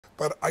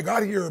But I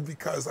got here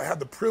because I had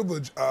the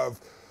privilege of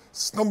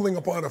stumbling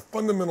upon a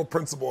fundamental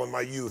principle in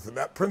my youth. And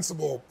that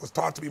principle was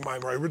taught to me by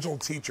my original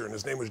teacher, and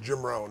his name was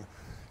Jim Rohn.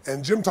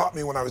 And Jim taught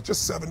me when I was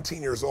just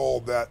 17 years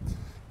old that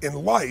in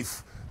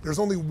life, there's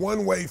only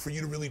one way for you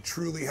to really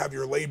truly have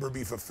your labor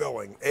be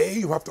fulfilling. A,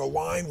 you have to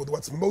align with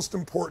what's most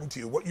important to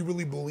you, what you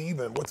really believe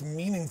in, what's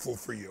meaningful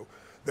for you.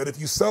 That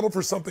if you settle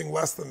for something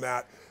less than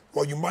that,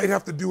 while you might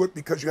have to do it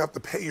because you have to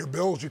pay your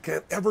bills, you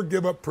can't ever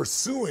give up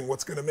pursuing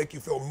what's going to make you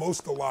feel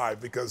most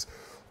alive. Because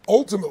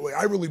ultimately,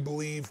 I really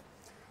believe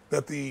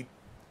that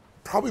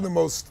probably the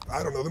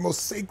most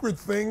sacred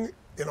thing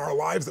in our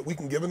lives that we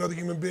can give another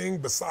human being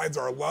besides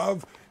our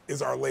love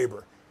is our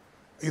labor.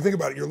 You think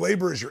about it, your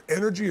labor is your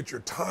energy, it's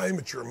your time,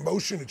 it's your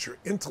emotion, it's your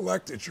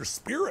intellect, it's your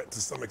spirit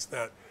to some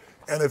extent.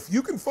 And if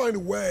you can find a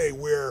way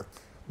where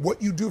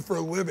what you do for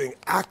a living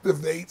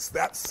activates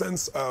that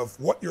sense of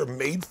what you're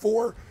made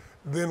for,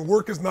 then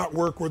work is not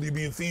work, whether you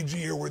be in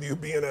Fiji or whether you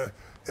be in an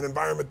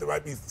environment that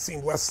might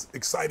seem less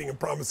exciting and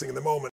promising in the moment.